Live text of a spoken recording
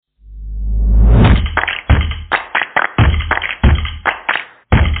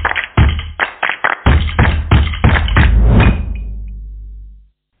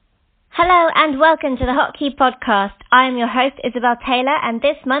welcome to the Hotkey Podcast. I am your host, Isabel Taylor, and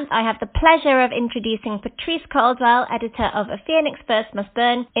this month I have the pleasure of introducing Patrice Caldwell, editor of A Phoenix First Must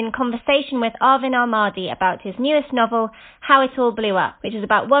Burn, in conversation with Arvin Armadi about his newest novel, How It All Blew Up, which is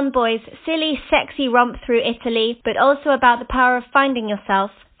about one boy's silly, sexy romp through Italy, but also about the power of finding yourself,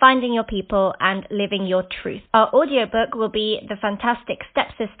 finding your people, and living your truth. Our audiobook will be the fantastic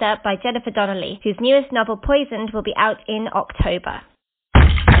Stepsister by Jennifer Donnelly, whose newest novel, Poisoned, will be out in October.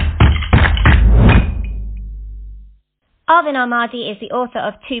 Arvin Armadi is the author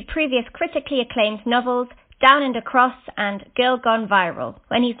of two previous critically acclaimed novels, Down and Across and Girl Gone Viral.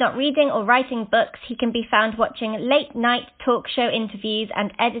 When he's not reading or writing books, he can be found watching late-night talk show interviews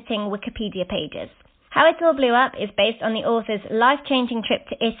and editing Wikipedia pages. How It All Blew Up is based on the author's life-changing trip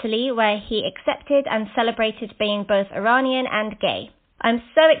to Italy, where he accepted and celebrated being both Iranian and gay. I'm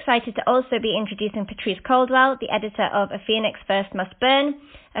so excited to also be introducing Patrice Caldwell, the editor of A Phoenix First Must Burn,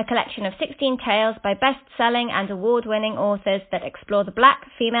 a collection of 16 tales by best-selling and award-winning authors that explore the Black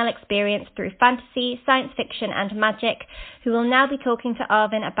female experience through fantasy, science fiction, and magic, who will now be talking to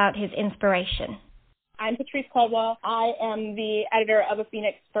Arvin about his inspiration. I'm Patrice Caldwell. I am the editor of A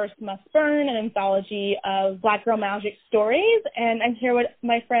Phoenix First Must Burn, an anthology of Black girl magic stories, and I'm here with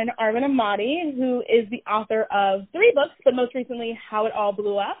my friend Arvin Armadi, who is the author of 3 books, but most recently How It All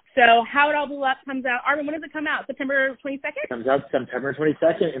Blew Up. So How It All Blew Up comes out, Arvin, when does it come out? September 22nd? Comes out September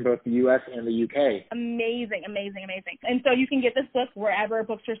 22nd in both the U.S. and the U.K. Amazing, amazing, amazing. And so you can get this book wherever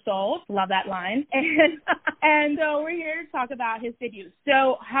books are sold. Love that line. And we're here to talk about his debut.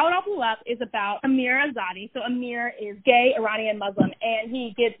 So How It All Blew Up is about Amir Azadi. So Amir is gay, Iranian Muslim, and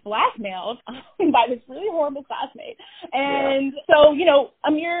he gets blackmailed by this really horrible classmate. And so, you know,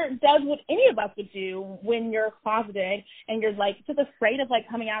 Amir does what any of us would do when you're closeted and you're like just afraid of like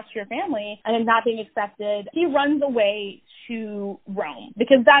coming out to your family and then not being accepted. He runs away to Rome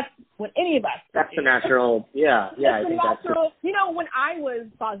because that's what any of us That's would the natural, I think that's the... You know, when I was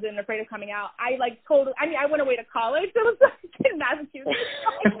closeted and afraid of coming out, I went away to college. It was like in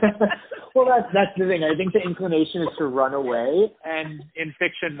Massachusetts. Well, that's the thing. I think the inclination is to run away, and in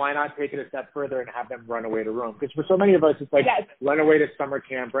fiction, why not take it a step further and have them run away to Rome? Because for so many of us, it's like run away to summer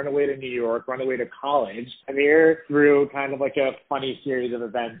camp, run away to New York, run away to college. Amir, through kind of like a funny series of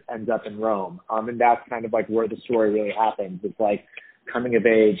events, ends up in Rome. And that's kind of like where the story really happens. It's like coming of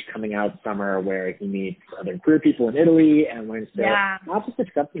age, coming out summer, where he meets other queer people in Italy and learns to not just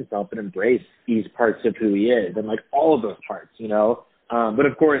accept himself, but embrace these parts of who he is, and like all of those parts, you know? But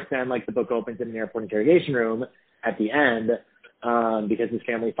of course, then like the book opens in an airport interrogation room at the end, because his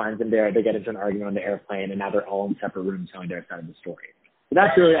family finds him there. They get into an argument on the airplane, and now they're all in separate rooms telling their side of the story. So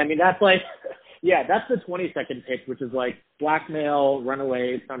that's really, I mean, that's like, that's the 20-second pitch, which is like blackmail,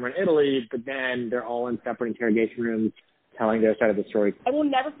 runaway, summer in Italy, but then they're all in separate interrogation rooms telling their side of the story. I will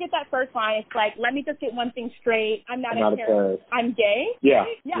never forget that first line. It's like, let me just get one thing straight. I'm not a terrorist. I'm gay. Yeah.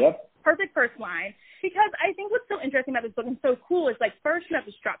 Yep. Perfect first line. Because I think what's so interesting about this book and so cool is, like, first you have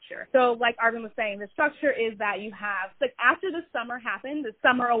the structure. So, like Arvin was saying, the structure is that you have, like, after the summer happened, the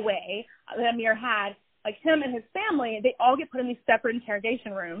summer away that Amir had, like, him and his family, they all get put in these separate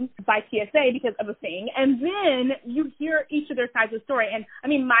interrogation rooms by TSA because of a thing. And then you hear each of their sides of the story. And, I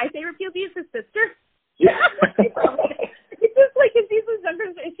mean, my favorite POV is his sister. Yeah. It's just, like, his younger,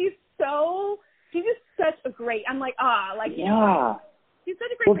 and she's just such a great, I'm like, you know. She's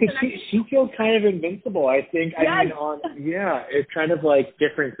such a great person. She feels kind of invincible, I think. Yes. I mean, it's kind of like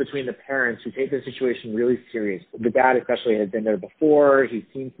difference between the parents who take the situation really serious. The dad especially has been there before. He's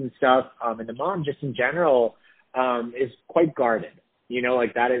seen some stuff. And the mom, just in general, is quite guarded. You know,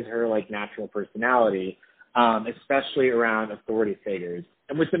 like that is her like natural personality, especially around authority figures.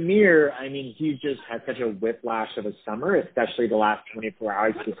 And with Amir, I mean, he just had such a whiplash of a summer, especially the last 24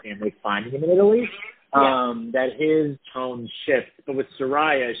 hours of his family finding him in Italy. That his tone shifts. But with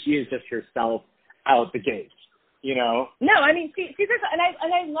Soraya, she is just herself out the gate, you know? No, I mean, she's herself,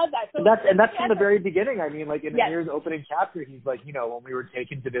 and I love that. So that's from the very beginning. I mean, like in Amir's opening chapter, he's like, you know, when we were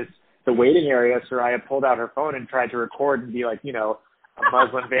taken to the waiting area, Soraya pulled out her phone and tried to record and be like, you know, a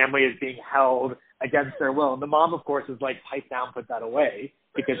Muslim family is being held against their will. And the mom, of course, is like, pipe down, put that away.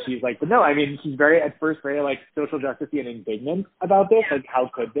 Because she's like, but no, I mean, she's at first very like social justice-y and indignant about this. Like, how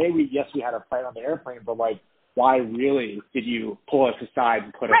could they? We had a fight on the airplane, but like, why really did you pull us aside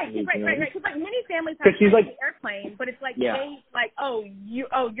and put us in these rooms? Right. Because like many families have fights on the airplane, but it's like they like,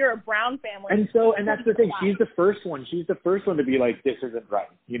 you're a brown family. And that's the thing. She's the first one. She's the first one to be like, this isn't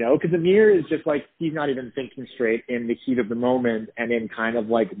right, you know? Because Amir is just like, he's not even thinking straight in the heat of the moment, and in kind of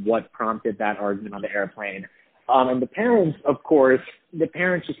like what prompted that argument on the airplane. And the parents, of course,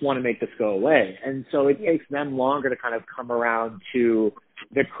 just want to make this go away. And so it takes them longer to kind of come around to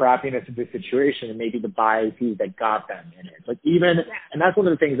the crappiness of the situation and maybe the biases that got them in it. Like even, and that's one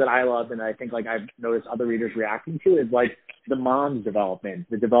of the things that I love, and I think like I've noticed other readers reacting to, is like the mom's development,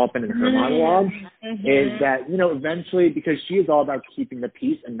 the development in her monologue, is that, you know, eventually, because she is all about keeping the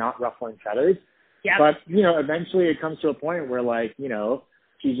peace and not ruffling feathers, but, you know, eventually it comes to a point where, like, you know,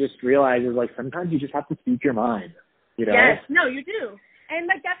 she just realizes, like, sometimes you just have to speak your mind, you know? Yes, no, you do. And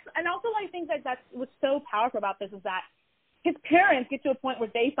like that's, and also I think that that's what's so powerful about this is that his parents get to a point where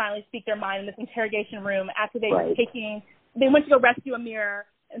they finally speak their mind in this interrogation room after they went to go rescue Amir,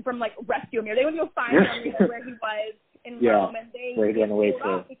 and from like rescue Amir, they went to go find Amir where he was in Rome, and they pulled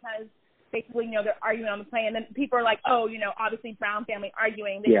off because basically, you know, they're arguing on the plane, and then people are like, oh, you know, obviously Brown family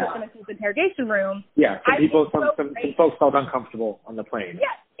arguing. They put them into this interrogation room. Yeah, some folks felt uncomfortable on the plane.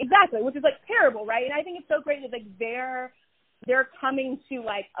 Yeah, exactly, which is like terrible, right? And I think it's so great that like they're coming to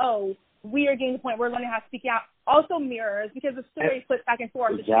like, oh, we are getting to the point where we're learning how to speak out. Also mirrors, because the story flips back and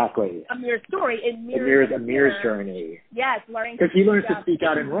forth. Exactly. Amir's story. It mirrors Amir's journey. Yes, learning. Because he learns to speak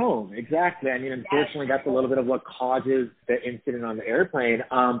out in Rome. Exactly. I mean, unfortunately, that's a little bit of what causes the incident on the airplane.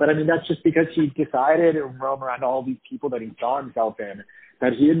 But I mean, that's just because he decided in Rome, around all these people that he saw himself in,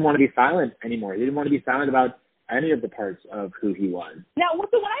 that he didn't want to be silent anymore. He didn't want to be silent about any of the parts of who he was. Now, what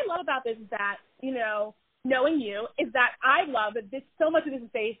I love about this is that, you know, knowing you, is that I love that this, so much of this is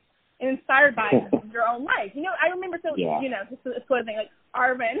based and inspired by your own life. You know, I remember, you know, just a sort of thing, like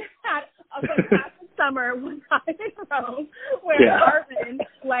Arvin had a fantastic summer one time in Rome where Arvin,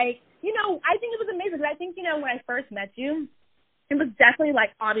 like, you know, I think it was amazing because I think, you know, when I first met you, it was definitely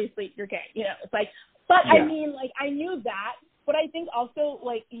like, obviously you're gay, you know, it's like, but I mean, like, I knew that, but I think also,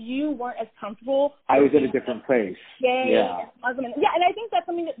 like, you weren't as comfortable. I was at a different place. Muslim, and I think that's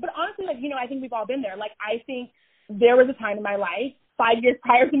something that, but honestly, like, you know, I think we've all been there. Like, I think there was a time in my life 5 years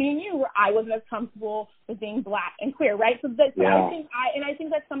prior to meeting you where I wasn't as comfortable with being Black and queer, right? So I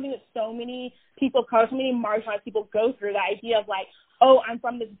think that's something that so many people, so many marginalized people go through, the idea of like, oh, I'm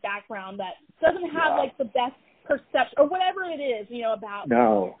from this background that doesn't have like the best perception or whatever it is, you know, about.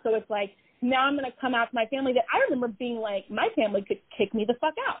 No. So it's like, now I'm going to come out to my family that I remember being like, my family could kick me the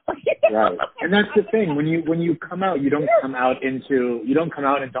fuck out. Right. And that's the thing. When you come out, you don't come out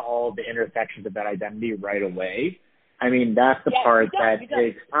into all the intersections of that identity right away. I mean, that's the part that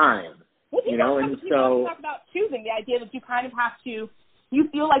takes time. Well, you know, and so talk about choosing, the idea that you kind of have to, you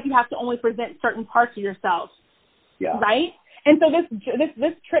feel like you have to only present certain parts of yourself. Yeah. Right? And so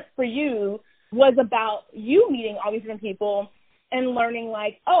this trip for you was about you meeting all these different people and learning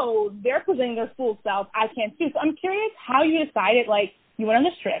like, oh, they're presenting their full self. I can't too. So I'm curious how you decided, like, you went on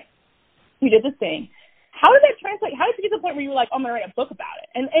this trip, you did this thing. How did that translate? How did you get to the point where you were like, oh, I'm going to write a book about it?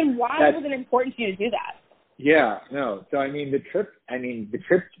 And why was it important to you to do that? Yeah, no. So, I mean, the trip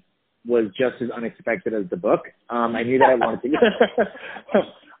was just as unexpected as the book. I knew that I wanted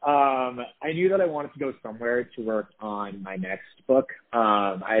to go somewhere to work on my next book.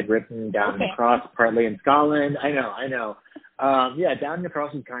 I had written Down in the Cross, partly in Scotland. I know. Down in the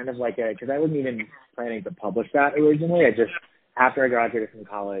Cross was kind of like because I wasn't even planning to publish that originally. After I graduated from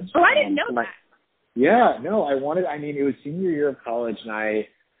college. Oh, I didn't know that. Yeah, no, it was senior year of college, and I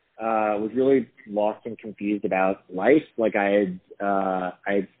was really lost and confused about life. Like I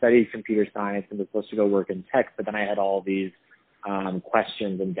had studied computer science and was supposed to go work in tech, but then I had all these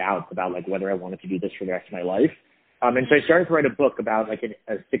questions and doubts about like whether I wanted to do this for the rest of my life. And so I started to write a book about like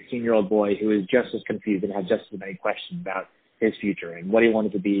a 16-year-old boy who was just as confused and had just as many questions about his future and what he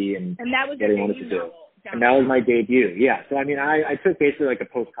wanted to be and that was what he wanted to do. And that was my debut. Yeah. So I mean, I took basically like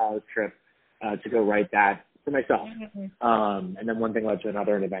a post-college trip to go write that for myself. And then one thing led to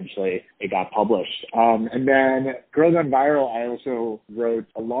another, and eventually it got published. And then Girl Gone Viral, I also wrote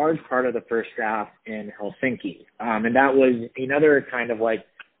a large part of the first draft in Helsinki. And that was another kind of like,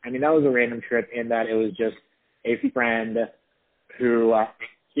 that was a random trip in that it was just a friend who,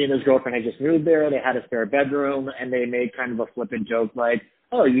 he and his girlfriend had just moved there. They had a spare bedroom, and they made kind of a flippant joke like,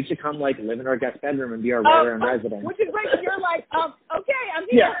 oh, you should come like live in our guest bedroom and be our writer in residence. Which is great. You're like, okay, I'm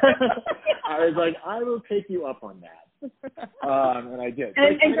here. Yeah. I was like, I will take you up on that. And I did.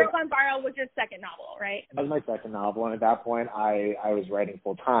 And Girl Gone Viral was your second novel, right? That was my second novel, and at that point, I was writing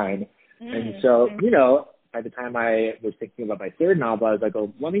full time. And so, you know, by the time I was thinking about my third novel, I was like,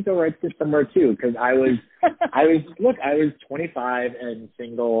 oh, let me go write this somewhere too, because I was 25 and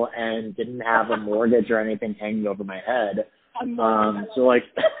single and didn't have a mortgage or anything hanging over my head. So like,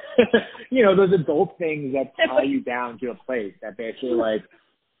 you know, those adult things that tie you down to a place that basically like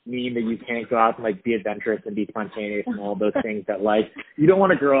mean that you can't go out and like be adventurous and be spontaneous and all those things that like, you don't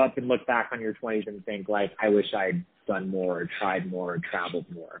want to grow up and look back on your 20s and think like, I wish I'd done more or tried more or traveled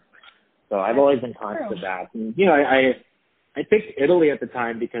more. So I've always been conscious of that. And, you know, I picked Italy at the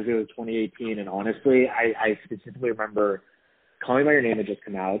time because it was 2018, and honestly, I specifically remember Calling by Your Name had just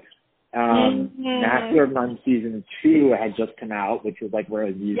come out. Master of None season 2 had just come out, which was like where I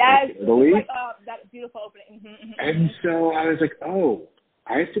was used to Italy. Like, that beautiful opening. And so I was like, oh,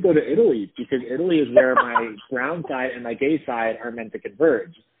 I have to go to Italy because Italy is where my brown side and my gay side are meant to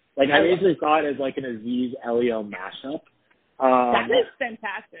converge. Like I basically saw it as like an Aziz Elio mashup. That is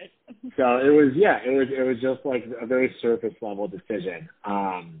fantastic. So it was just like a very surface level decision.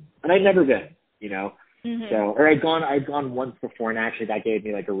 And I'd never been, you know. So, or I'd gone once before, and actually that gave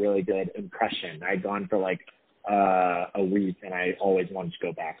me like a really good impression. I'd gone for like a week, and I always wanted to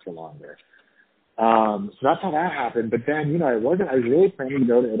go back for longer. So that's how that happened. But then, you know, I was really planning to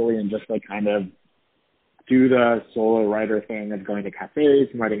go to Italy and just like kind of do the solo writer thing of going to cafes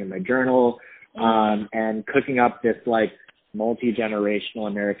and writing in my journal, and cooking up this like multi-generational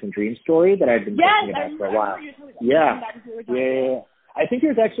American dream story that I've been thinking about for a while. Yeah. I think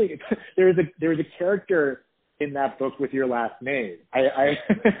there's actually there was a character in that book with your last name.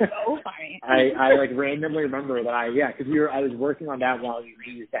 So funny. I like randomly remember that because I was working on that while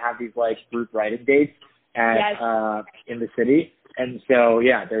we used to have these like group writing dates at in the city, and so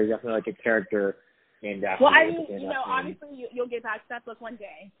there's definitely like a character named after. Well, I mean, you know, obviously you'll get back to that book one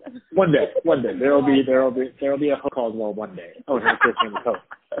day. One day. There'll be a hook called Well One Day. Oh, her first name is Hope.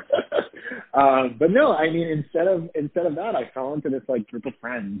 But no, I mean, instead of that, I fell into this like group of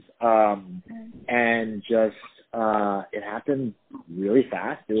friends, and just it happened really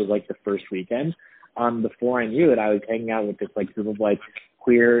fast. It was like the first weekend. Before I knew it, I was hanging out with this like group of like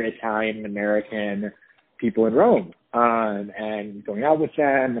queer Italian American people in Rome, and going out with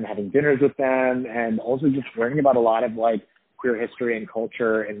them and having dinners with them, and also just learning about a lot of like queer history and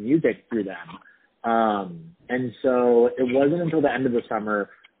culture and music through them. And so it wasn't until the end of the summer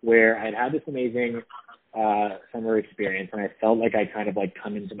where I'd had this amazing summer experience, and I felt like I kind of like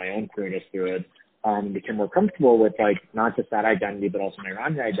come into my own queerness through it, and became more comfortable with like not just that identity but also my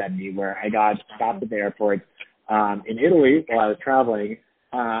Iranian identity, where I got stopped at the airport in Italy while I was traveling,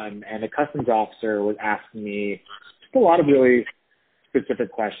 and a customs officer was asking me just a lot of really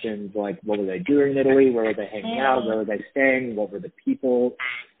specific questions, like what was I doing in Italy, where was I hanging out, where was I staying, what were the people,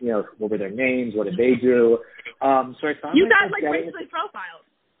 you know, what were their names, what did they do. So I found you got like racially profiled.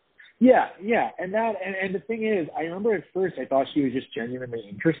 Yeah, and the thing is, I remember at first I thought she was just genuinely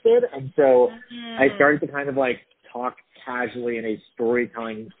interested, and so I started to kind of like talk casually in a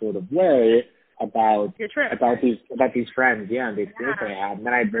storytelling sort of way about these friends, and the experience that I had. And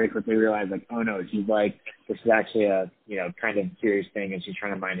then I very quickly realized, like, oh no, she's like, this is actually a, you know, kind of serious thing, and she's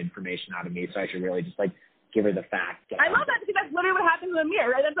trying to mine information out of me, so I should really just like give her the facts. I love that, because that's literally what happened to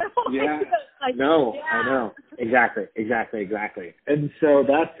Amir, right? That's the whole thing. I know. Exactly. And so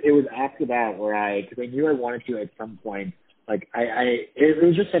it was after that where because I knew I wanted to at some point, like it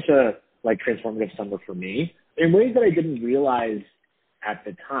was just such a like transformative summer for me in ways that I didn't realize at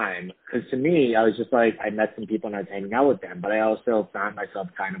the time, because to me, I was just like, I met some people and I was hanging out with them, but I also found myself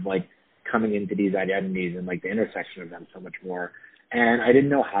kind of like coming into these identities and like the intersection of them so much more. And I didn't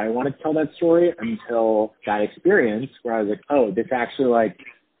know how I wanted to tell that story until that experience where I was like, oh, this actually like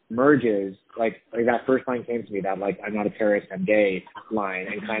merges, like that first line came to me, that like, I'm not a terrorist, I'm gay line,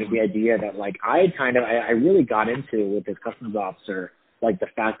 and kind of the idea that like I really got into with this customs officer, like the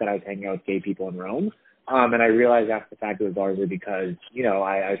fact that I was hanging out with gay people in Rome. And I realized after the fact it was largely because, you know,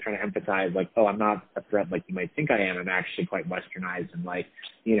 I was trying to emphasize like, oh, I'm not a threat like you might think I am. I'm actually quite westernized, and like,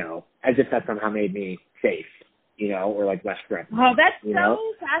 you know, as if that somehow made me safe, you know, or like less threatened. Oh, that's so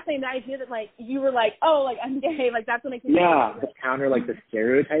fascinating, the idea that like you were like, oh, like I'm gay, like that's what makes me to counter like the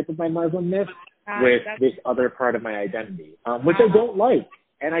stereotype of my Muslimness with this other part of my identity, which I don't like.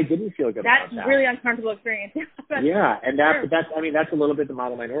 And I didn't feel good about that. That's really uncomfortable experience. And that's a little bit the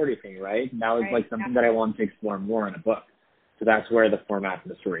model minority thing, right? That was like something that I wanted to explore more in a book. So that's where the format of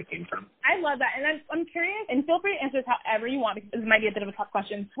the story came from. I love that. And I'm curious, and feel free to answer this however you want, because this might be a bit of a tough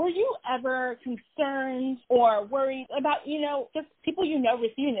question. Were you ever concerned or worried about, you know, just people you know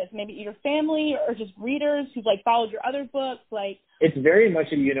receiving this, maybe your family or just readers who've like followed your other books? Like, it's very much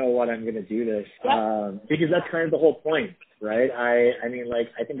a you know what, I'm going to do this, because that's kind of the whole point. Right. I mean, like,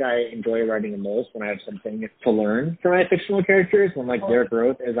 I think I enjoy writing the most when I have something to learn from my fictional characters, when like their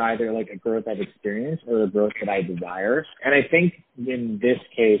growth is either like a growth I've experienced or a growth that I desire. And I think in this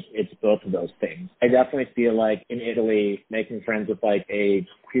case, it's both of those things. I definitely feel like in Italy, making friends with like a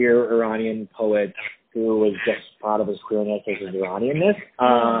queer Iranian poet who was just proud of his queerness as his Iranianness,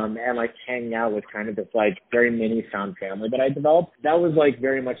 and like hanging out with kind of this like very mini found family that I developed. That was like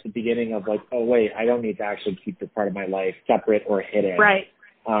very much the beginning of like, oh wait, I don't need to actually keep this part of my life separate or hidden,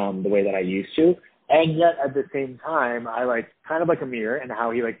 the way that I used to. And yet at the same time, I like kind of like Amir and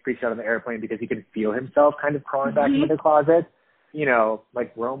how he like freaks out on the airplane because he can feel himself kind of crawling back into the closet. You know,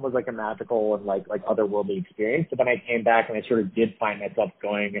 like Rome was like a magical and like otherworldly experience. But then I came back and I sort of did find myself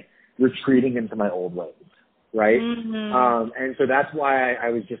retreating into my old ways. Right. And so that's why I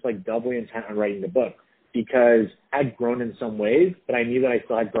was just like doubly intent on writing the book, because I'd grown in some ways, but I knew that I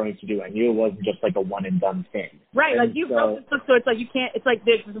still had growing to do. I knew it wasn't just like a one and done thing. Right. And like you wrote this book, so it's like you can't, it's like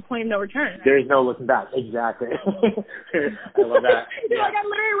there's a point of no return. Right? There's no looking back. Exactly. I love that. Like I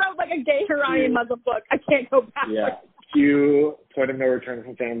literally wrote like a gay Iranian Muslim book. I can't go back. Yeah. Cue Point of No Return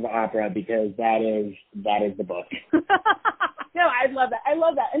from Phantom of the Opera, because that is the book. No, I love that. I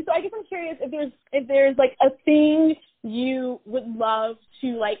love that. And so I guess I'm curious if there's like a thing you would love to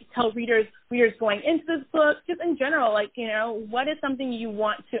like tell readers going into this book, just in general, like, you know, what is something you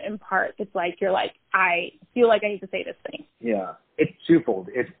want to impart? It's like, you're like, I feel like I need to say this thing. Yeah. It's twofold.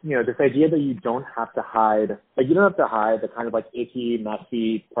 It's, you know, this idea that you don't have to hide, like you don't have to hide the kind of like icky,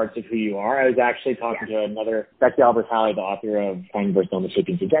 messy parts of who you are. I was actually talking to another, Becky Albertalli, the author of Finding Verse on the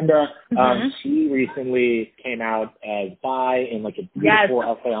Shaping Agenda. She recently came out as bi in like a beautiful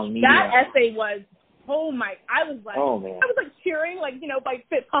essay on media. That essay was, I was like cheering, like, you know, like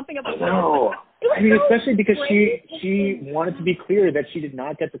pumping up. No. I mean, so especially because great. she wanted to be clear that she did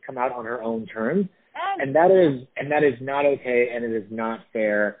not get to come out on her own terms. And that is not okay, and it is not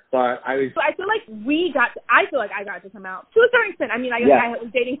fair. But So I feel like I got to come out to a certain extent. I mean, I was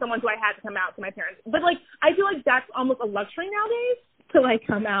dating someone who I had to come out to my parents. But like, I feel like that's almost a luxury nowadays to like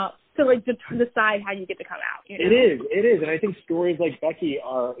come out, to like decide how you get to come out. You know? It is, and I think stories like Becky's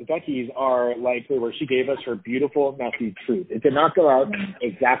are like where she gave us her beautiful, messy truth. It did not go out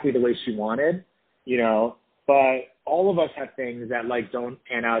exactly the way she wanted, you know, but all of us have things that like don't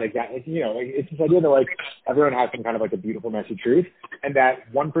pan out exactly. You know, like, it's this idea that like everyone has some kind of like a beautiful, messy truth, and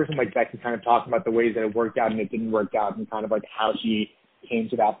that one person like Becky kind of talking about the ways that it worked out and it didn't work out, and kind of like how she came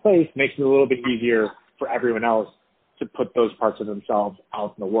to that place makes it a little bit easier for everyone else to put those parts of themselves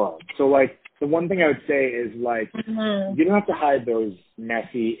out in the world. So like the one thing I would say is like you don't have to hide those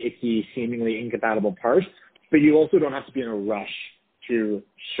messy, icky, seemingly incompatible parts, but you also don't have to be in a rush to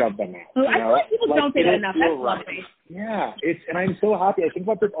shove them out. I feel like people don't say that enough. That's lovely. Yeah, and I'm so happy. I think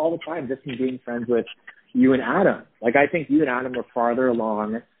about this all the time, just in being friends with you and Adam. Like, I think you and Adam are farther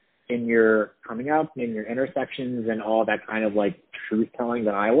along in your coming out, in your intersections, and all that kind of like truth telling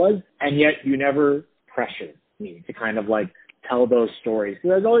than I was, and yet you never pressured me to kind of like tell those stories. So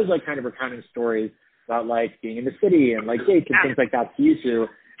there's always like kind of recounting stories about like being in the city and like dates and things like that to you two.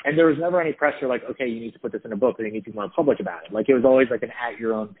 And there was never any pressure like, okay, you need to put this in a book or you need to be more public about it. Like, it was always like an at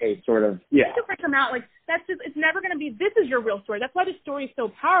your own pace sort of, yeah. To come out, like, that's just, it's never going to be, this is your real story. That's why this story is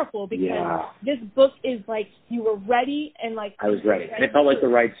so powerful, because this book is like, you were ready and like. I was ready. And it felt like the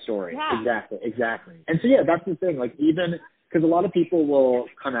right story. Yeah. Exactly. And so, yeah, that's the thing. Like, even, because a lot of people will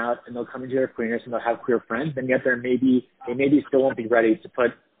come out and they'll come into their queerness and they'll have queer friends, and yet they maybe still won't be ready to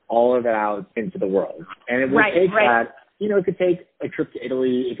put all of it out into the world. And it will take that. You know, it could take a trip to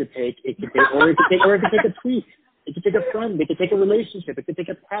Italy. It could take a tweet. It could take a friend. It could take a relationship. It could take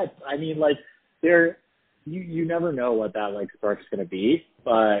a pet. I mean, like, you never know what that like spark's going to be.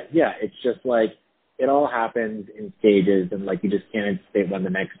 But yeah, it's just like it all happens in stages, and like you just can't anticipate when the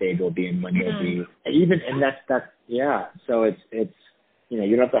next stage will be and when you'll be. And that's yeah. So it's you know,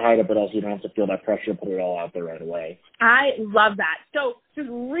 you don't have to hide it, but also you don't have to feel that pressure to put it all out there right away. I love that. So just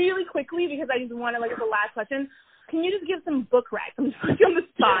really quickly, because I just want to like, as the last question. Can you just give some book recs? I'm just putting you on the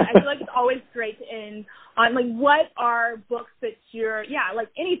spot. I feel like it's always great to end on, like, what are books that you're, like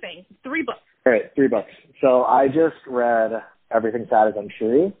anything, 3 books. All right, 3 books. So I just read Everything Sad is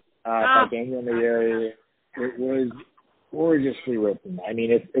Untrue by Daniel Nayeri. It was gorgeously written. I mean,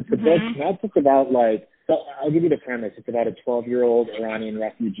 it's a book not just about, like, so I'll give you the premise. It's about a 12-year-old Iranian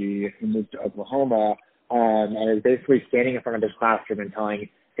refugee who moved to Oklahoma and is basically standing in front of his classroom and telling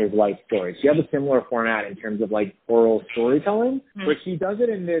his life story. So you have a similar format in terms of like oral storytelling, but he does it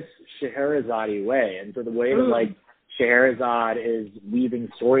in this Scheherazade way. And so the way that like Scheherazade is weaving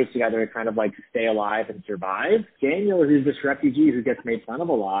stories together to kind of like stay alive and survive, Daniel, who's this refugee who gets made fun of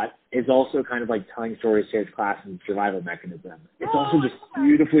a lot, is also kind of like telling stories to his class as a survival mechanism. It's also just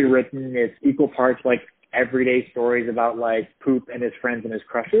beautifully written. It's equal parts like everyday stories about like poop and his friends and his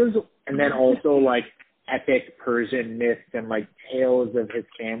crushes, and then also like epic Persian myths and like tales of his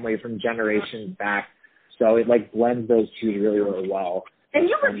family from generations back. So it like blends those two really, really well. And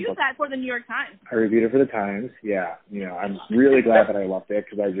you reviewed that for the New York Times. I reviewed it for the Times. Yeah. You know, I'm really glad that I loved it,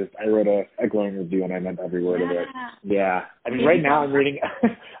 because I wrote a glowing review and I meant every word of it. Yeah. I mean, right now I'm reading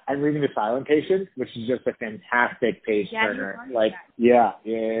The Silent Patient, which is just a fantastic page turner. Like, yeah.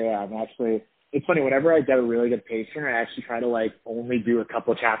 I'm actually, it's funny, whenever I get a really good patron, I actually try to like only do a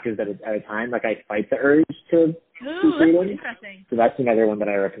couple chapters at a time. Like I fight the urge to keep reading. Interesting. So that's another one that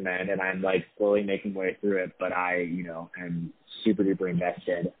I recommend, and I'm like slowly making my way through it, but I, am super duper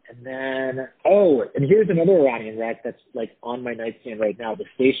invested. And then, and here's another Iranian rec that's like on my nightstand right now, The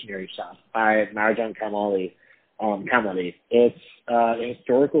Stationery Shop by Marjan Kamali. It's a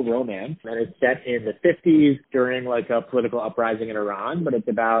historical romance, and it's set in the 50s during like a political uprising in Iran, but it's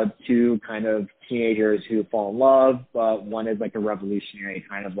about two kind of teenagers who fall in love, but one is like a revolutionary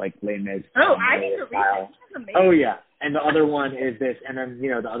kind of like Les Mis. I need to read it. Oh yeah. And the other one is this, and then,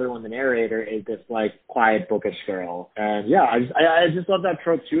 the other one, the narrator, is this like quiet bookish girl. And yeah, I just love that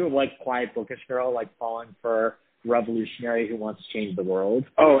trope too of like quiet bookish girl, like falling for revolutionary who wants to change the world.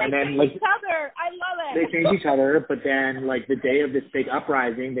 And then like each other. I love it. They change each other, but then like the day of this big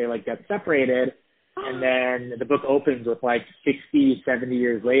uprising, they like get separated, and then the book opens with like 60, 70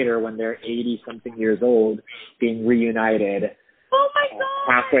 years later when they're 80 something years old being reunited. Oh my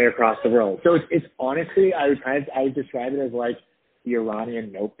God! Halfway across the world. So it's honestly, I would describe it as like the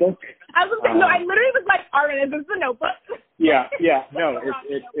Iranian Notebook. I literally was like, Armin, is this the Notebook? Yeah, no,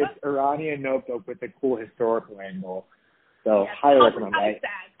 it's Iranian Notebook with a cool historical angle. So highly recommend that.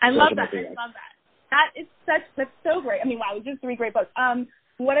 I love that. That's so great. I mean, wow, just 3 great books.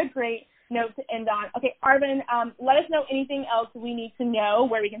 What a great note to end on. Okay, Arvin, let us know anything else we need to know,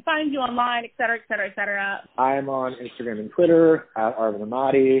 where we can find you online, et cetera, et cetera, et cetera. I'm on Instagram and Twitter at Arvin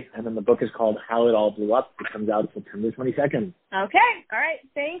Amati, and then the book is called How It All Blew Up. It comes out September 22nd. Okay, all right.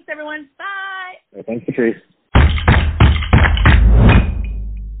 Thanks, everyone. Bye. Thanks, Patrice.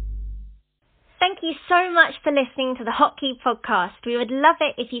 Thank you so much for listening to the Hotkey podcast. We would love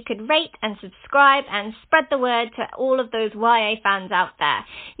it if you could rate and subscribe and spread the word to all of those YA fans out there.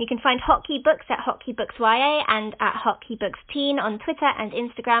 You can find Hotkey Books at Hotkey Books YA and at Hotkey Books Teen on Twitter and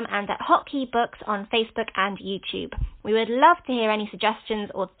Instagram, and at Hotkey Books on Facebook and YouTube. We would love to hear any suggestions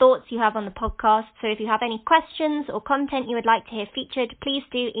or thoughts you have on the podcast, so if you have any questions or content you would like to hear featured, please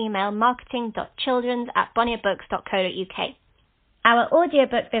do email marketing.childrens@bonnierbooks.co.uk. Our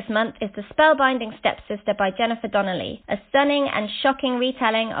audiobook this month is The Spellbinding Stepsister by Jennifer Donnelly, a stunning and shocking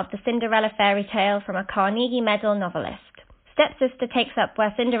retelling of the Cinderella fairy tale from a Carnegie Medal novelist. Stepsister takes up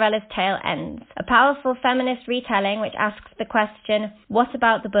where Cinderella's tale ends, a powerful feminist retelling which asks the question, what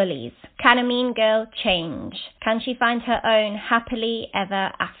about the bullies? Can a mean girl change? Can she find her own happily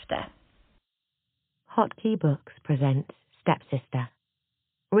ever after? Hotkey Books presents Stepsister,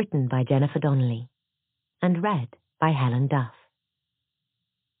 written by Jennifer Donnelly and read by Helen Duff.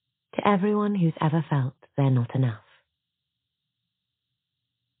 To everyone who's ever felt they're not enough.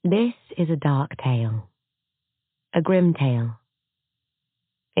 This is a dark tale, a grim tale.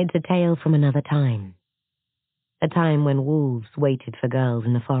 It's a tale from another time, a time when wolves waited for girls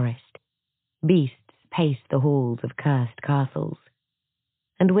in the forest, beasts paced the halls of cursed castles,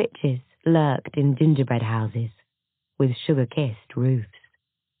 and witches lurked in gingerbread houses with sugar-kissed roofs.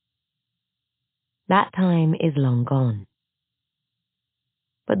 That time is long gone.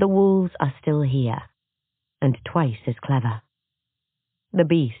 But the wolves are still here, and twice as clever. The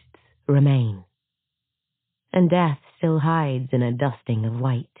beasts remain, and death still hides in a dusting of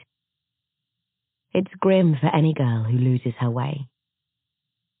white. It's grim for any girl who loses her way.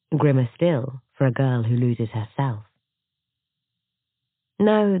 Grimmer still for a girl who loses herself.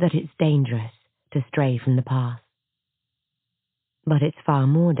 Know that it's dangerous to stray from the path, but it's far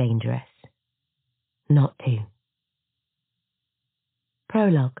more dangerous not to.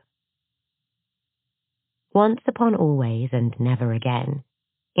 Prologue. Once upon always and never again,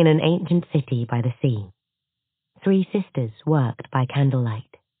 in an ancient city by the sea, 3 sisters worked by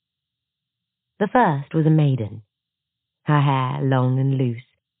candlelight. The first was a maiden. Her hair, long and loose,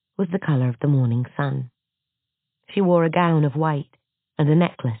 was the colour of the morning sun. She wore a gown of white and a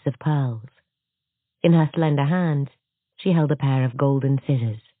necklace of pearls. In her slender hands she held a pair of golden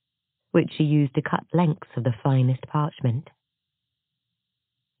scissors, which she used to cut lengths of the finest parchment.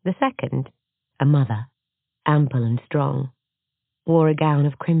 The second, a mother, ample and strong, wore a gown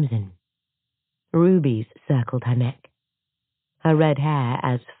of crimson. Rubies circled her neck. Her red hair,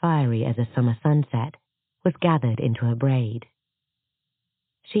 as fiery as a summer sunset, was gathered into a braid.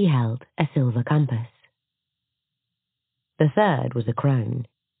 She held a silver compass. The third was a crone,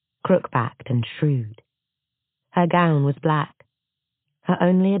 crook-backed and shrewd. Her gown was black. Her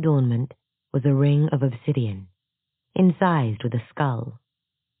only adornment was a ring of obsidian, incised with a skull.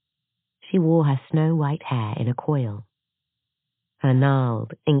 She wore her snow-white hair in a coil. Her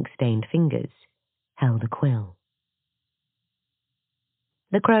gnarled, ink-stained fingers held a quill.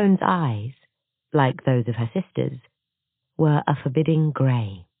 The crone's eyes, like those of her sisters, were a forbidding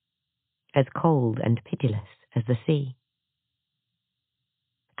grey. as cold and pitiless as the sea.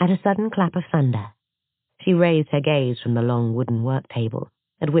 At a sudden clap of thunder, she raised her gaze from the long wooden work table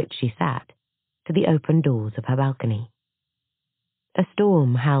at which she sat to the open doors of her balcony. A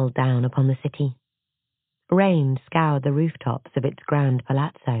storm howled down upon the city. Rain scoured the rooftops of its grand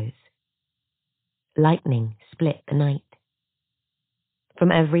palazzos. Lightning split the night.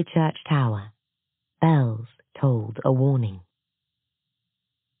 From every church tower, bells tolled a warning.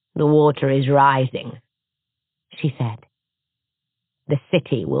 "The water is rising," she said. "The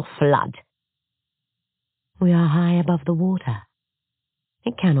city will flood." "We are high above the water.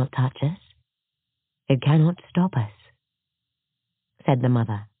 It cannot touch us. It cannot stop us," said the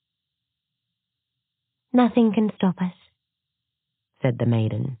mother. "Nothing can stop us," said the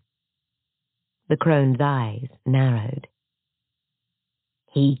maiden. The crone's eyes narrowed.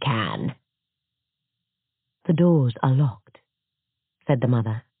 "He can." "The doors are locked," said the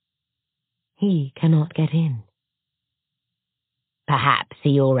mother. "He cannot get in." "Perhaps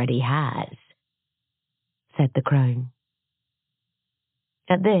he already has," said the crone.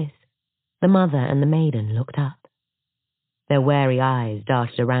 At this, the mother and the maiden looked up. Their wary eyes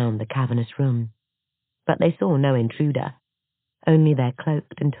darted around the cavernous room, but they saw no intruder, only their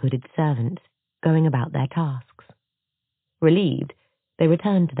cloaked and hooded servants going about their tasks. Relieved, they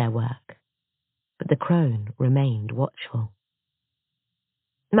returned to their work, but the crone remained watchful.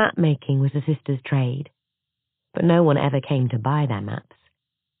 Map-making was the sisters' trade, but no one ever came to buy their maps,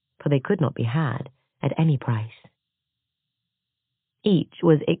 for they could not be had at any price. Each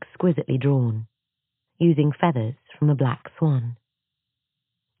was exquisitely drawn, using feathers from a black swan.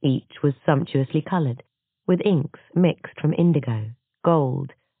 Each was sumptuously coloured, with inks mixed from indigo,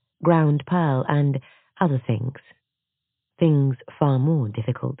 gold, ground pearl, and other things far more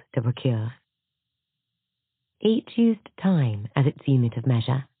difficult to procure. Each used time as its unit of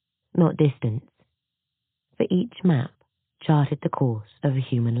measure, not distance, for each map charted the course of a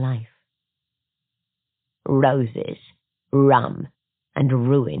human life. "Roses, rum, and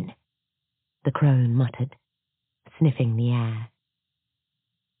ruin," the crone muttered, sniffing the air.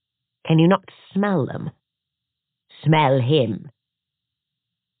 "Can you not smell them? Smell him."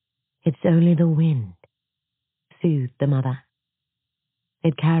 "It's only the wind," soothed the mother.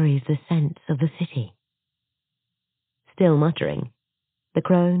 "It carries the scents of the city." Still muttering, the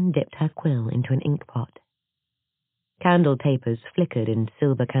crone dipped her quill into an inkpot. Candle tapers flickered in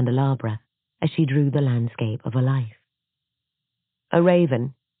silver candelabra as she drew the landscape of a life. A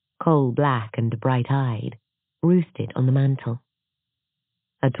raven, coal-black and bright-eyed, roosted on the mantel.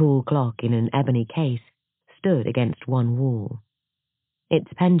 A tall clock in an ebony case stood against one wall.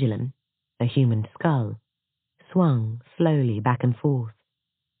 Its pendulum, a human skull, swung slowly back and forth,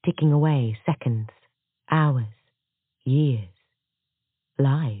 ticking away seconds, hours, years,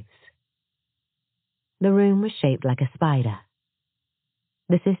 lives. The room was shaped like a spider.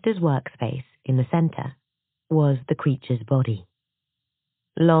 The sisters' workspace in the centre was the creature's body.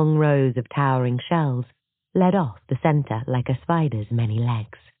 Long rows of towering shelves led off the centre like a spider's many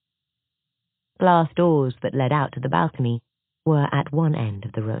legs. Glass doors that led out to the balcony were at one end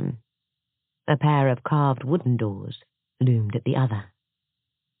of the room. A pair of carved wooden doors loomed at the other.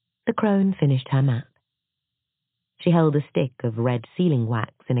 The crone finished her map. She held a stick of red sealing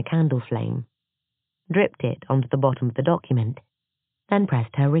wax in a candle flame, dripped it onto the bottom of the document, then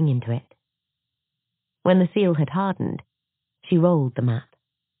pressed her ring into it. When the seal had hardened, she rolled the map,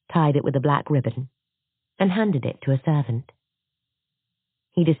 tied it with a black ribbon, and handed it to a servant.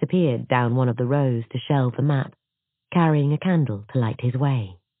 He disappeared down one of the rows to shelve the map, carrying a candle to light his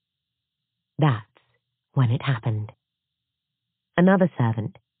way. That's when it happened. Another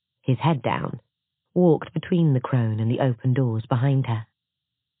servant, his head down, walked between the crone and the open doors behind her.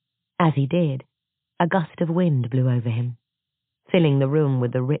 As he did, a gust of wind blew over him, filling the room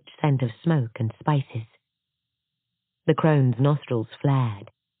with the rich scent of smoke and spices. The crone's nostrils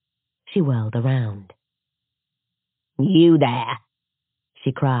flared. She whirled around. "You there!"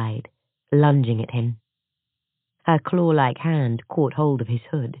 she cried, lunging at him. Her claw-like hand caught hold of his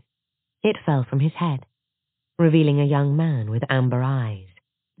hood. It fell from his head, revealing a young man with amber eyes,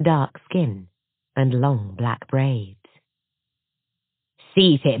 dark skin, and long black braids.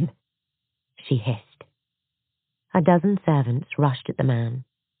 "Seize him!" she hissed. A dozen servants rushed at the man,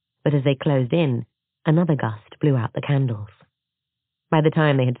 but as they closed in, another gust blew out the candles. By the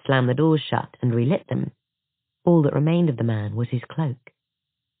time they had slammed the doors shut and relit them, all that remained of the man was his cloak,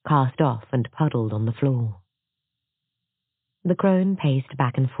 cast off and puddled on the floor. The crone paced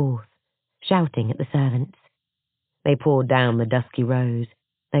back and forth, shouting at the servants. They poured down the dusky rows,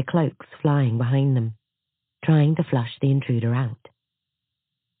 their cloaks flying behind them, trying to flush the intruder out.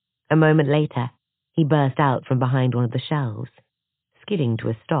 A moment later, he burst out from behind one of the shelves, skidding to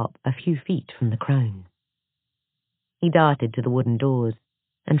a stop a few feet from the crone. He darted to the wooden doors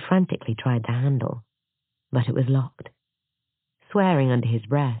and frantically tried the handle, but it was locked. Swearing under his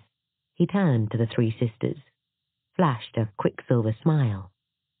breath, he turned to the three sisters, flashed a quicksilver smile,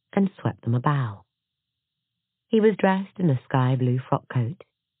 and swept them a bow. He was dressed in a sky-blue frock coat,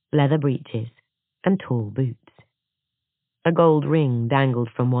 leather breeches, and tall boots. A gold ring dangled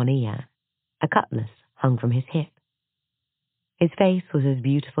from one ear, a cutlass hung from his hip. His face was as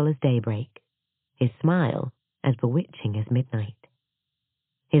beautiful as daybreak, his smile as bewitching as midnight.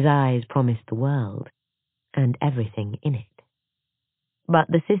 His eyes promised the world, and everything in it. But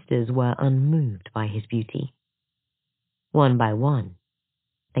the sisters were unmoved by his beauty. One by one,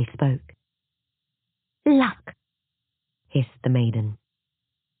 they spoke. "Luck," hissed the maiden.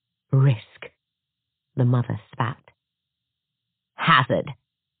 "Risk," the mother spat. "Hazard,"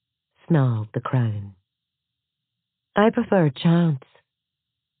 snarled the crone. "I prefer chance.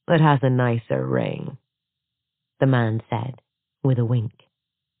 It has a nicer ring," the man said, with a wink.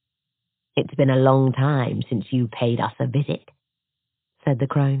 "It's been a long time since you paid us a visit," said the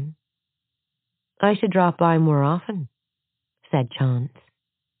crone. "I should drop by more often," said Chance.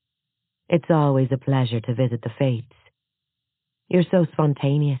 "It's always a pleasure to visit the Fates. You're so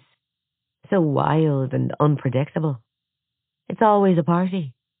spontaneous, so wild and unpredictable. It's always a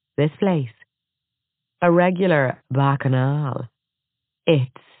party, this place. A regular bacchanal.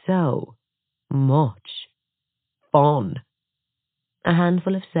 It's so much fun." A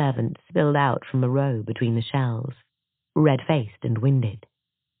handful of servants spilled out from a row between the shelves, red-faced and winded.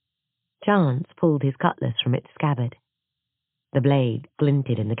 Chance pulled his cutlass from its scabbard. The blade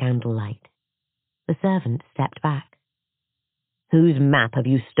glinted in the candlelight. The servant stepped back. "Whose map have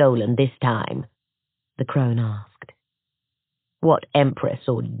you stolen this time?" the crone asked. "What empress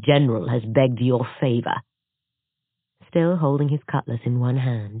or general has begged your favor?" Still holding his cutlass in one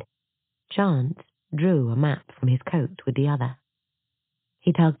hand, Chance drew a map from his coat with the other.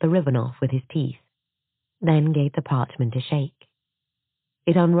 He tugged the ribbon off with his teeth, then gave the parchment a shake.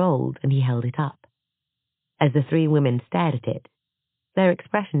 It unrolled and he held it up. As the three women stared at it, their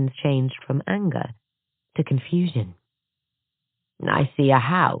expressions changed from anger to confusion. "I see a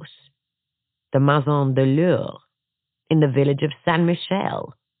house, the Maison de Lure, in the village of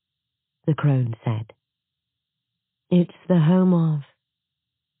Saint-Michel," the crone said. "It's the home of,"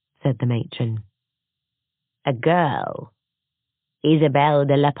 said the matron. "A girl, Isabelle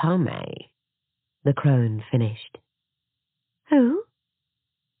de la Pomme," the crone finished. "Who?"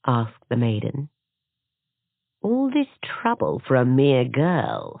 asked the maiden. "All this trouble for a mere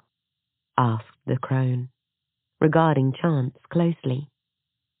girl?" asked the crone, regarding Chance closely.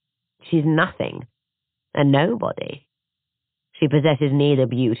 "She's nothing, a nobody. She possesses neither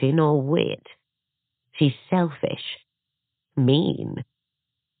beauty nor wit. She's selfish, mean.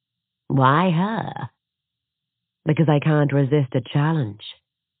 Why her?" "Because I can't resist a challenge,"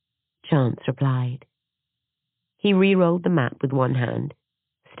 Chance replied. He re-rolled the map with one hand,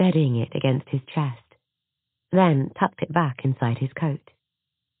 steadying it against his chest, then tucked it back inside his coat.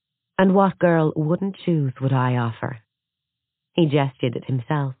 "And what girl wouldn't choose what I offer?" He gestured at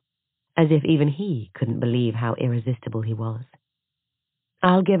himself, as if even he couldn't believe how irresistible he was.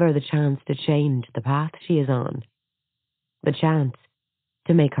 "I'll give her the chance to change the path she is on, the chance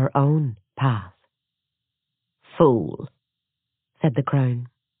to make her own path." "Fool," said the crone.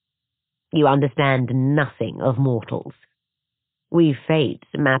 "You understand nothing of mortals. We fates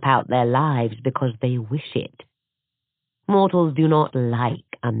map out their lives because they wish it. Mortals do not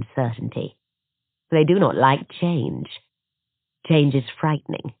like uncertainty. They do not like change. Change is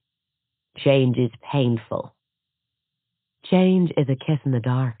frightening. Change is painful. Change is a kiss in the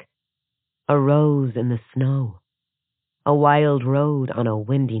dark, a rose in the snow, a wild road on a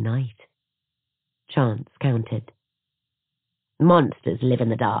windy night," Chance counted. "Monsters live in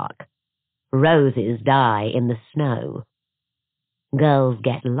the dark. Roses die in the snow. Girls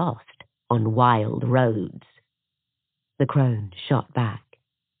get lost on wild roads," the crone shot back.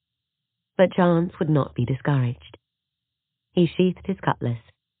 But Chance would not be discouraged. He sheathed his cutlass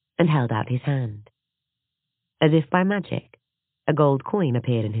and held out his hand. As if by magic, a gold coin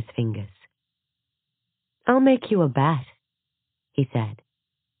appeared in his fingers. "I'll make you a bet," he said.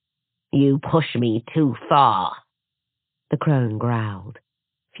 "You push me too far," the crone growled,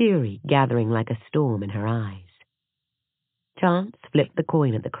 fury gathering like a storm in her eyes. Chance flipped the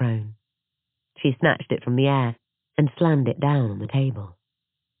coin at the crone. She snatched it from the air and slammed it down on the table.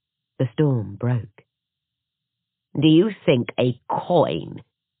 The storm broke. "Do you think a coin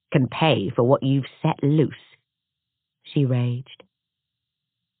can pay for what you've set loose?" she raged.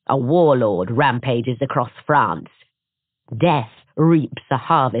 A warlord rampages across France. Death reaps a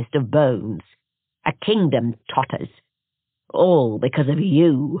harvest of bones. A kingdom totters. All because of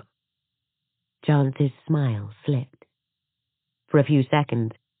you. Chance's smile slipped. For a few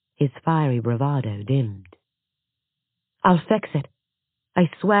seconds, his fiery bravado dimmed. I'll fix it. I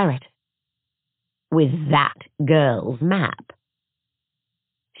swear it. With that girl's map.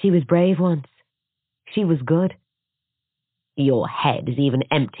 She was brave once. She was good. Your head is even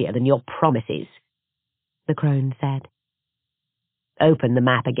emptier than your promises, the crone said. Open the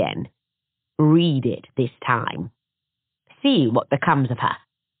map again. Read it this time. See what becomes of her.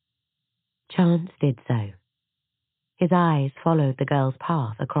 Chance did so. His eyes followed the girl's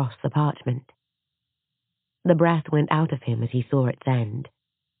path across the parchment. The breath went out of him as he saw its end.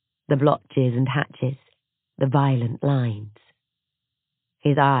 The blotches and hatches, the violent lines.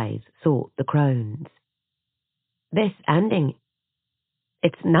 His eyes sought the crone's. This ending,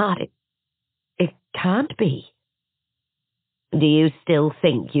 it's not, it can't be. Do you still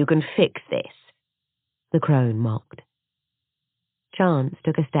think you can fix this? The crone mocked. Chance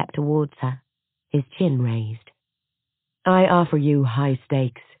took a step towards her, his chin raised. I offer you high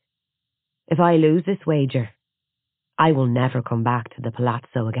stakes. If I lose this wager, I will never come back to the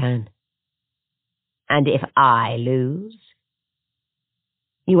palazzo again. And if I lose?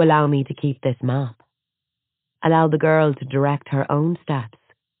 You allow me to keep this map. Allow the girl to direct her own steps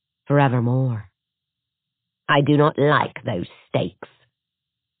forevermore. I do not like those stakes,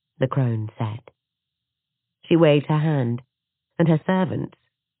 the crone said. She waved her hand, and her servants,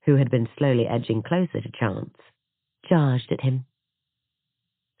 who had been slowly edging closer to Chance, charged at him.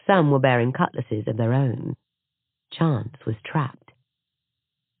 Some were bearing cutlasses of their own. Chance was trapped.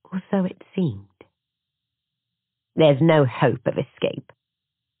 Or so it seemed. There's no hope of escape.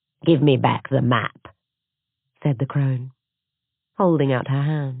 Give me back the map, said the crone, holding out her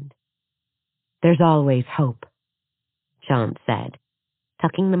hand. There's always hope, Chance said,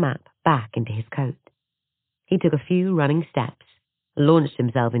 tucking the map back into his coat. He took a few running steps, launched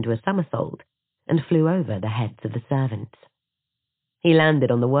himself into a somersault, and flew over the heads of the servants. He landed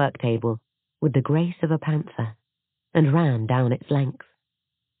on the work table with the grace of a panther and ran down its length.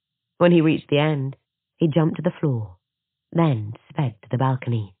 When he reached the end, he jumped to the floor, then sped to the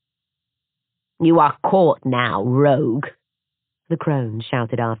balcony. You are caught now, rogue, the crone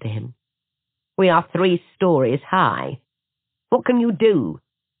shouted after him. We are 3 stories high. What can you do?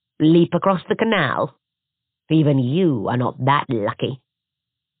 Leap across the canal? Even you are not that lucky.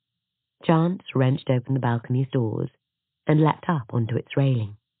 Chance wrenched open the balcony's doors and leapt up onto its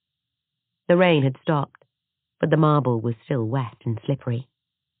railing. The rain had stopped, but the marble was still wet and slippery.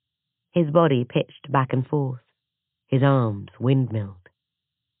 His body pitched back and forth, his arms windmilled.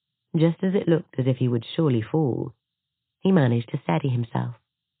 Just as it looked as if he would surely fall, he managed to steady himself,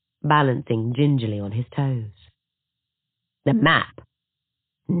 balancing gingerly on his toes. The map!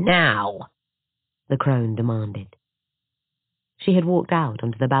 Now! The crone demanded. She had walked out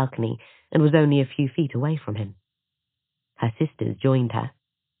onto the balcony and was only a few feet away from him. Her sisters joined her.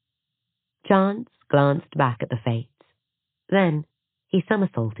 Chance glanced back at the fates. Then he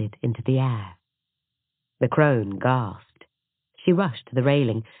somersaulted into the air. The crone gasped. She rushed to the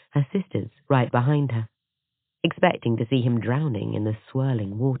railing, her sisters right behind her, expecting to see him drowning in the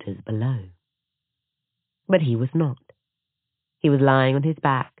swirling waters below. But he was not. He was lying on his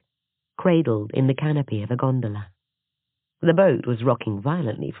back, cradled in the canopy of a gondola. The boat was rocking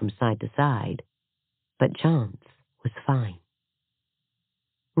violently from side to side, but Chance was fine.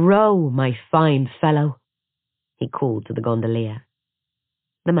 Row, my fine fellow, he called to the gondolier.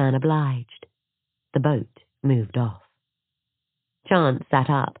 The man obliged. The boat moved off. Chance sat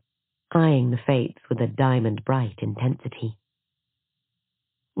up, eyeing the fates with a diamond-bright intensity.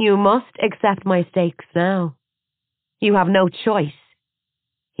 You must accept my stakes now. You have no choice,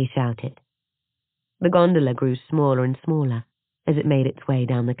 he shouted. The gondola grew smaller and smaller as it made its way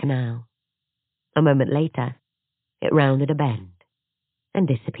down the canal. A moment later, it rounded a bend and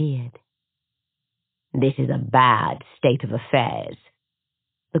disappeared. This is a bad state of affairs,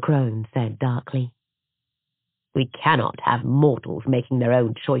 the crone said darkly. We cannot have mortals making their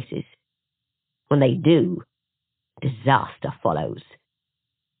own choices. When they do, disaster follows.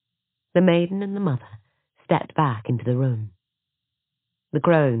 The maiden and the mother stepped back into the room. The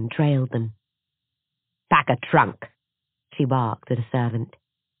crone trailed them. Pack a trunk, she barked at a servant.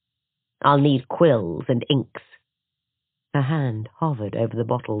 I'll need quills and inks. Her hand hovered over the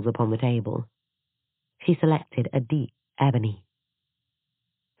bottles upon the table. She selected a deep ebony.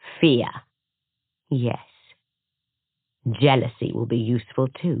 Fear. Yes. Jealousy will be useful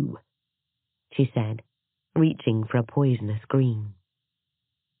too, she said, reaching for a poisonous green.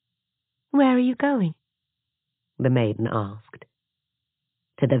 Where are you going? The maiden asked.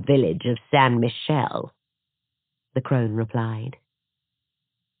 To the village of San Michel, the crone replied.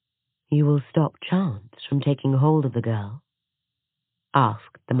 You will stop Chance from taking hold of the girl?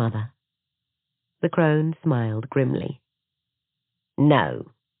 Asked the mother. The crone smiled grimly. No,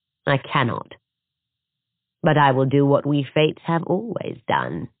 I cannot. But I will do what we fates have always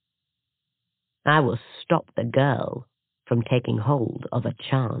done. I will stop the girl from taking hold of a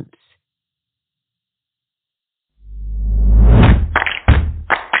Chance.